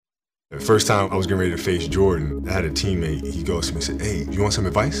The first time I was getting ready to face Jordan, I had a teammate. He goes to me and said, "Hey, you want some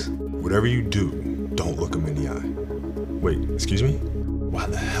advice? Whatever you do, don't look him in the eye." Wait, excuse me? Why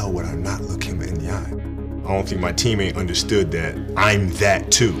the hell would I not look him in the eye? I don't think my teammate understood that I'm that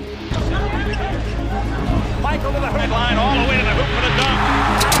too. Michael to the hoop line, all the way to the hoop for the dunk.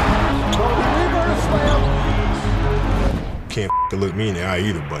 Can't look me in the eye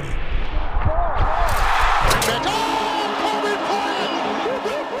either, buddy.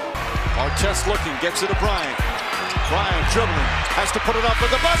 Artest looking, gets it to Bryant. Bryant dribbling, has to put it up with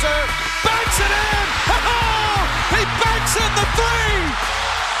the buzzer. Banks it in! Oh! He banks in the three!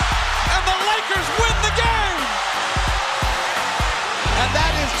 And the Lakers win the game! And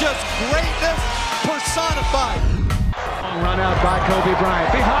that is just greatness personified. Run out by Kobe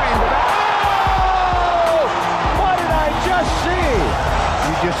Bryant. Behind the back. Oh! What did I just see?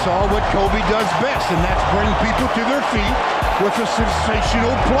 You just saw what Kobe does best, and that's bring people to their feet with a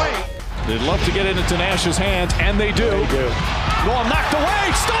sensational play. They'd love to get it into Nash's hands, and they do. Ball knocked away,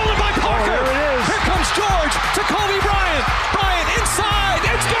 stolen by Parker. There it is. Here comes George to Kobe Bryant. Bryant inside.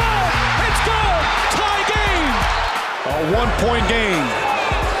 It's good. It's good. Tie game. A one-point game.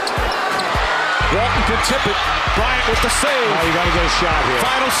 Walton can tip it. Bryant with the save. Oh, you got to get a shot here.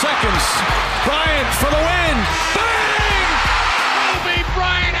 Final seconds. Bryant for the win. Bang! Kobe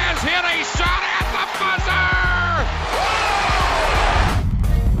Bryant has hit a shot at the buzzer!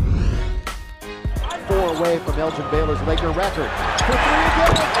 4 away from Elgin Baylor's Laker record. For 3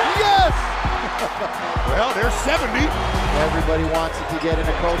 again. Yes! Well, there's 70. Everybody wants it to get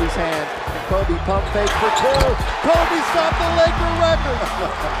into Kobe's hand. Kobe pump fake for 2. Kobe stopped the Laker record.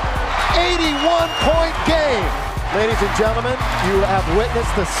 81-point game. Ladies and gentlemen, you have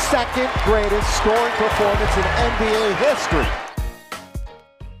witnessed the second greatest scoring performance in NBA history.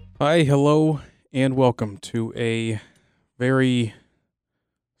 Hi, hello, and welcome to a very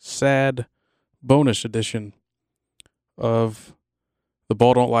sad bonus edition of the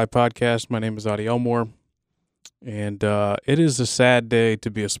Ball Don't Lie podcast. My name is Adi Elmore, and it is a sad day to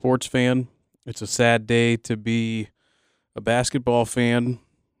be a sports fan. It's a sad day to be a basketball fan,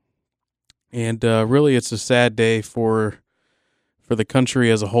 and really it's a sad day for the country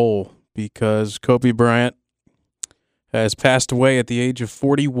as a whole, because Kobe Bryant has passed away at the age of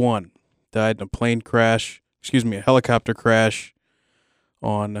 41, died in a helicopter crash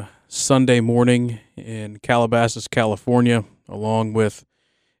on Sunday morning in Calabasas, California, along with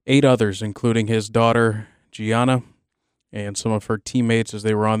 8 others, including his daughter, Gianna, and some of her teammates as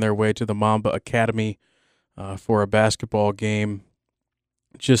they were on their way to the Mamba Academy for a basketball game.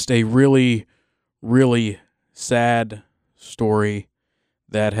 Just a really, really sad story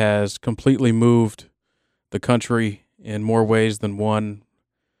that has completely moved the country in more ways than one.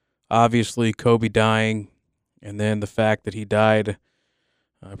 Obviously, Kobe dying, and then the fact that he died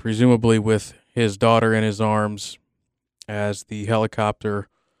presumably with his daughter in his arms as the helicopter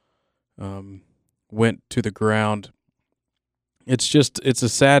went to the ground. It's a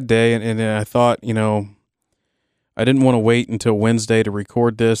sad day, and I thought, I didn't want to wait until Wednesday to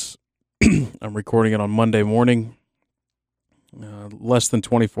record this. I'm recording it on Monday morning, less than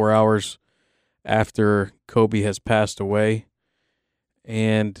 24 hours after Kobe has passed away.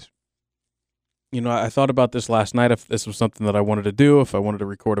 And I thought about this last night, if this was something that I wanted to do, if I wanted to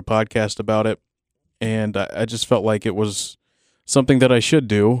record a podcast about it. And I just felt like it was something that I should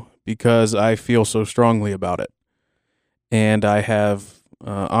do because I feel so strongly about it. And I have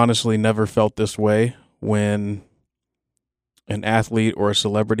honestly never felt this way when an athlete or a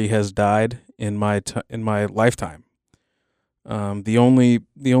celebrity has died in my lifetime. The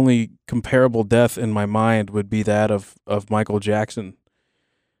only comparable death in my mind would be that of Michael Jackson.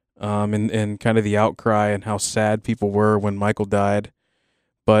 And kind of the outcry and how sad people were when Michael died.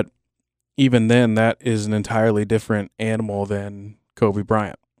 But even then, that is an entirely different animal than Kobe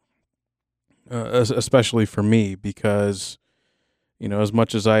Bryant, especially for me, because, as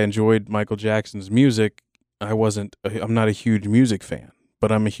much as I enjoyed Michael Jackson's music, I'm not a huge music fan,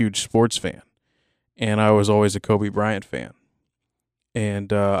 but I'm a huge sports fan. And I was always a Kobe Bryant fan.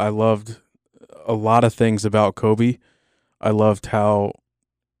 And I loved a lot of things about Kobe. I loved how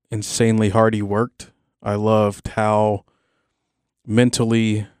insanely hard he worked. I loved how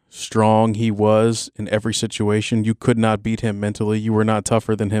mentally strong he was in every situation. You could not beat him mentally. You were not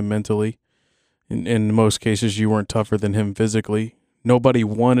tougher than him mentally. In most cases, you weren't tougher than him physically. Nobody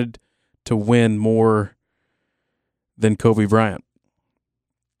wanted to win more than Kobe Bryant.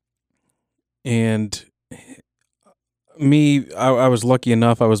 And me, I was lucky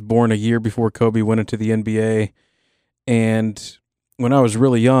enough. I was born a year before Kobe went into the NBA, and when I was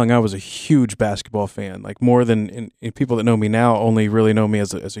really young, I was a huge basketball fan. Like more than and people that know me now only really know me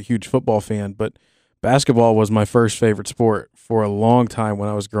as a huge football fan. But basketball was my first favorite sport for a long time when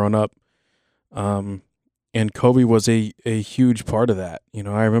I was growing up. And Kobe was a huge part of that. You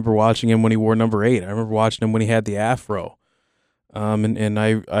know, I remember watching him when he wore number 8. I remember watching him when he had the afro. And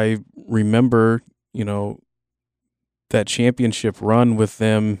I remember, you know, that championship run with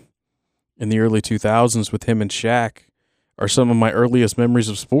them in the early 2000s with him and Shaq are some of my earliest memories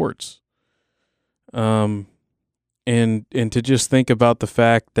of sports. And to just think about the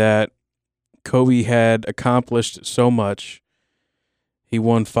fact that Kobe had accomplished so much. He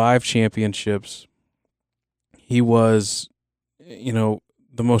won 5 championships. He was, you know,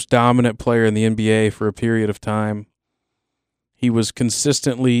 the most dominant player in the NBA for a period of time. He was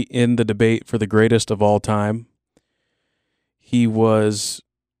consistently in the debate for the greatest of all time. He was,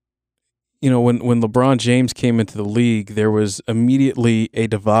 you know, when LeBron James came into the league, there was immediately a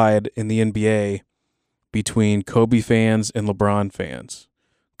divide in the NBA between Kobe fans and LeBron fans.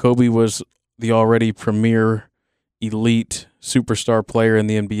 Kobe was the already premier elite superstar player in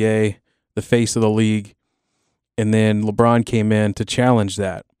the NBA, the face of the league, and then LeBron came in to challenge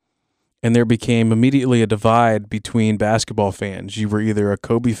that. And there became immediately a divide between basketball fans. You were either a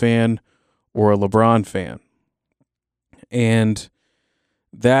Kobe fan or a LeBron fan. And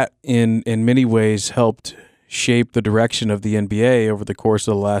that in many ways helped shape the direction of the NBA over the course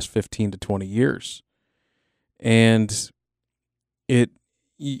of the last 15 to 20 years. And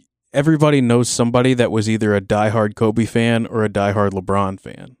everybody knows somebody that was either a diehard Kobe fan or a diehard LeBron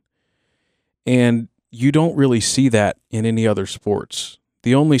fan. And you don't really see that in any other sports.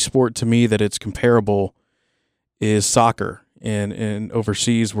 The only sport to me that it's comparable is soccer and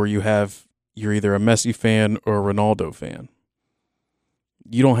overseas where you're either a Messi fan or a Ronaldo fan.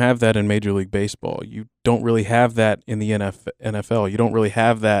 You don't have that in Major League Baseball. You don't really have that in the NFL. You don't really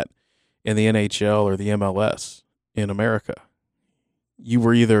have that in the NHL or the MLS in America. You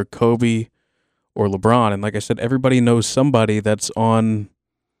were either Kobe or LeBron. And like I said, everybody knows somebody that's on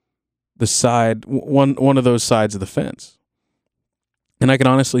the side, one of those sides of the fence. And I can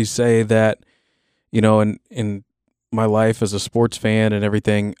honestly say that, you know, in my life as a sports fan and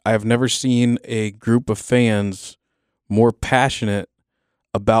everything, I've never seen a group of fans more passionate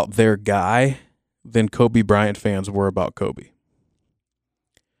about their guy than Kobe Bryant fans were about Kobe.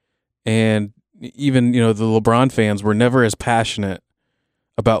 And even, you know, the LeBron fans were never as passionate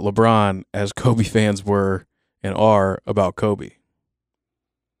about LeBron as Kobe fans were and are about Kobe.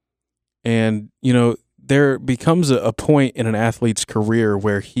 And, you know, there becomes a point in an athlete's career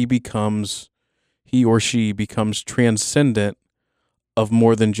where he or she becomes transcendent of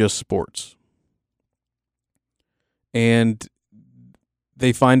more than just sports. And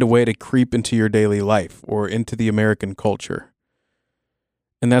they find a way to creep into your daily life or into the American culture.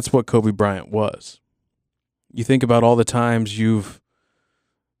 And that's what Kobe Bryant was. You think about all the times you've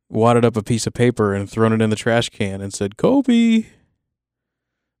wadded up a piece of paper and thrown it in the trash can and said, Kobe.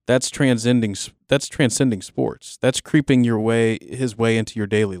 That's transcending sports. That's creeping his way into your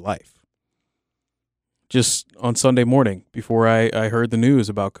daily life. Just on Sunday morning, before I heard the news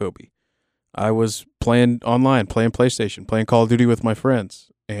about Kobe, I was playing online, playing PlayStation, playing Call of Duty with my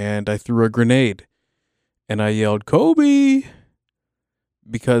friends, and I threw a grenade, and I yelled, Kobe,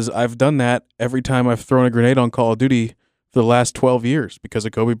 because I've done that every time I've thrown a grenade on Call of Duty for the last 12 years because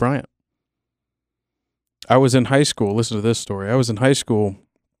of Kobe Bryant. I was in high school. Listen to this story. I was in high school.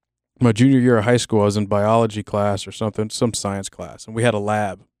 My junior year of high school, I was in biology class or something, some science class, and we had a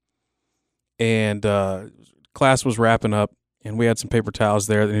lab. And class was wrapping up, and we had some paper towels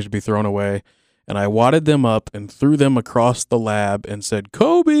there that needed to be thrown away. And I wadded them up and threw them across the lab and said,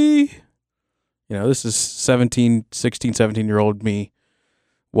 Kobe! You know, this is 16, 17-year-old me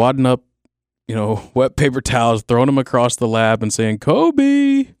wadding up, you know, wet paper towels, throwing them across the lab and saying,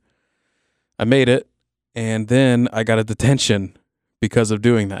 Kobe! I made it, and then I got a detention because of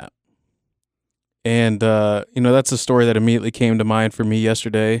doing that. And, you know, that's a story that immediately came to mind for me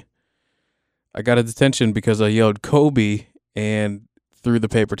yesterday. I got a detention because I yelled Kobe and threw the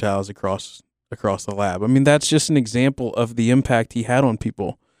paper towels across the lab. I mean, that's just an example of the impact he had on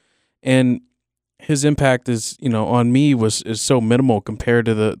people. And his impact is, you know, on me is so minimal compared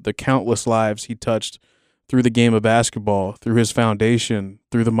to the countless lives he touched through the game of basketball, through his foundation,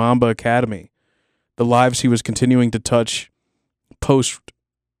 through the Mamba Academy, the lives he was continuing to touch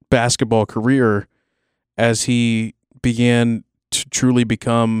post-basketball career as he began to truly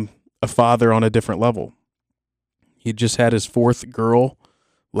become a father on a different level. He just had his 4th girl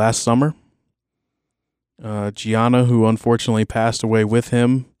last summer, Gianna, who unfortunately passed away with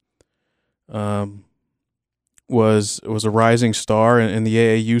him. was a rising star in the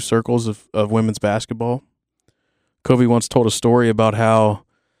AAU circles of women's basketball. Kobe once told a story about how,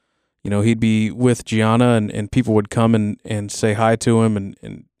 he'd be with Gianna and people would come and say hi to him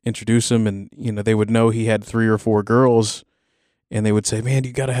and introduce him, and, they would know he had 3 or 4 girls, and they would say, man,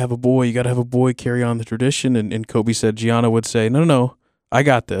 you got to have a boy, carry on the tradition. And Kobe said Gianna would say, no, I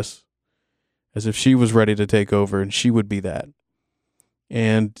got this, as if she was ready to take over and she would be that.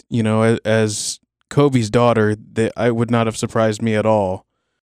 And, as Kobe's daughter, I would not have surprised me at all.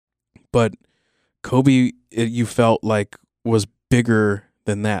 But Kobe, you felt like, was bigger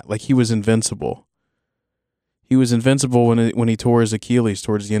than that. Like, he was invincible. He was invincible when he tore his Achilles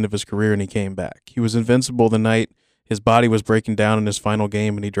towards the end of his career and he came back. He was invincible the night his body was breaking down in his final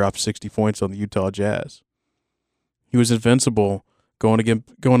game and he dropped 60 points on the Utah Jazz. He was invincible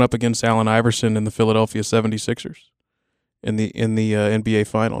going up against Allen Iverson and the Philadelphia 76ers in the NBA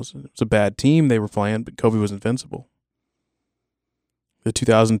Finals. It was a bad team they were playing, but Kobe was invincible. The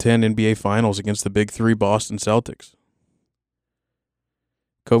 2010 NBA Finals against the Big Three Boston Celtics.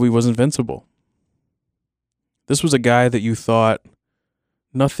 Kobe was invincible. This was a guy that you thought,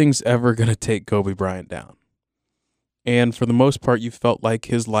 nothing's ever going to take Kobe Bryant down. And for the most part, you felt like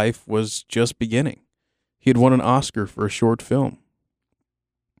his life was just beginning. He had won an Oscar for a short film.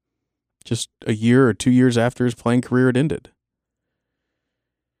 Just a year or 2 years after his playing career had ended.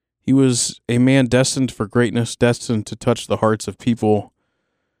 He was a man destined for greatness, destined to touch the hearts of people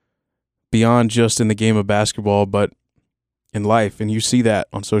beyond just in the game of basketball, but in life. And you see that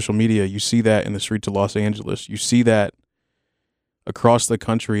on social media. You see that in the streets of Los Angeles. You see that across the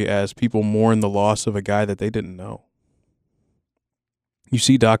country as people mourn the loss of a guy that they didn't know. You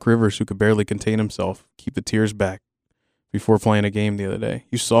see Doc Rivers, who could barely contain himself, keep the tears back before playing a game the other day.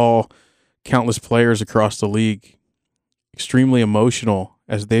 You saw countless players across the league extremely emotional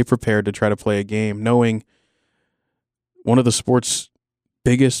as they prepared to try to play a game, knowing one of the sport's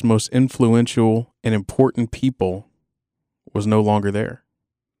biggest, most influential and important people was no longer there.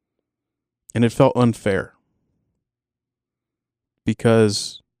 And it felt unfair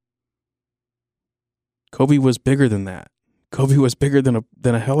because Kobe was bigger than that. Kobe was bigger than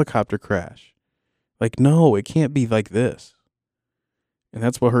a helicopter crash. Like, no, it can't be like this. And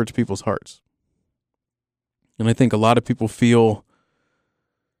that's what hurts people's hearts. And I think a lot of people feel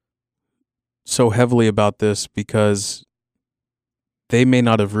so heavily about this because they may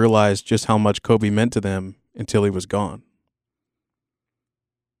not have realized just how much Kobe meant to them until he was gone.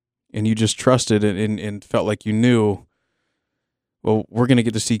 And you just trusted and felt like you knew, well, we're going to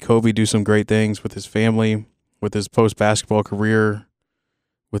get to see Kobe do some great things with his family, with his post-basketball career,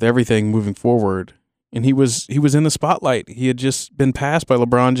 with everything moving forward. And he was in the spotlight. He had just been passed by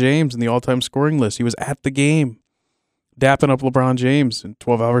LeBron James in the all-time scoring list. He was at the game, dapping up LeBron James, and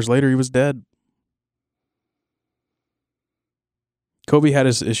 12 hours later, he was dead. Kobe had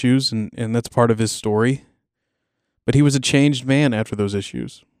his issues, and that's part of his story. But he was a changed man after those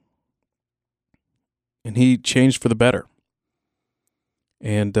issues. And he changed for the better.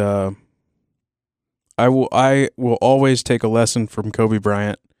 And I will always take a lesson from Kobe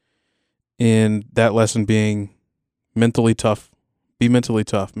Bryant, and that lesson being mentally tough. Be mentally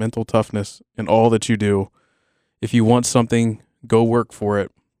tough, mental toughness in all that you do. If you want something, go work for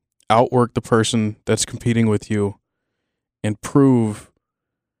it. Outwork the person that's competing with you and prove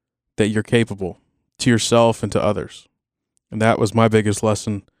that you're capable to yourself and to others. And that was my biggest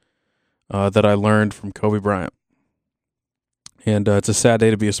lesson that I learned from Kobe Bryant. And it's a sad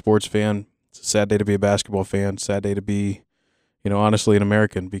day to be a sports fan. It's a sad day to be a basketball fan. Sad day to be, honestly, an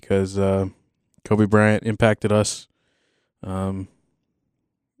American, because Kobe Bryant impacted us in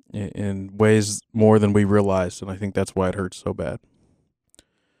ways more than we realized, and I think that's why it hurts so bad.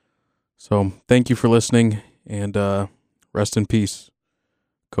 So thank you for listening, and rest in peace,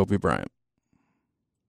 Kobe Bryant.